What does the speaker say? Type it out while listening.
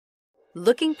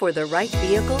Looking for the right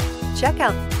vehicle? Check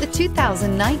out the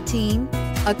 2019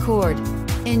 Accord.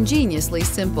 Ingeniously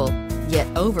simple, yet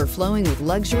overflowing with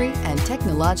luxury and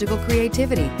technological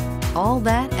creativity. All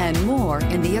that and more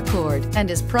in the Accord,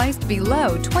 and is priced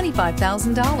below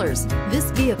 $25,000. This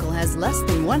vehicle has less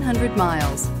than 100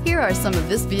 miles. Here are some of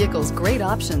this vehicle's great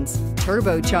options: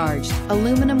 turbocharged,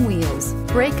 aluminum wheels,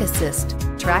 brake assist,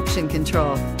 traction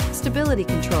control, stability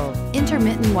control,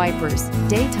 intermittent wipers,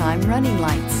 daytime running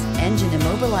lights, engine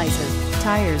immobilizer,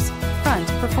 tires, front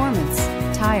performance,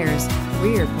 tires,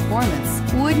 rear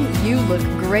performance. Wouldn't you look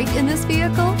great in this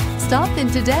vehicle? Stop in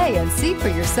today and see for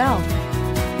yourself.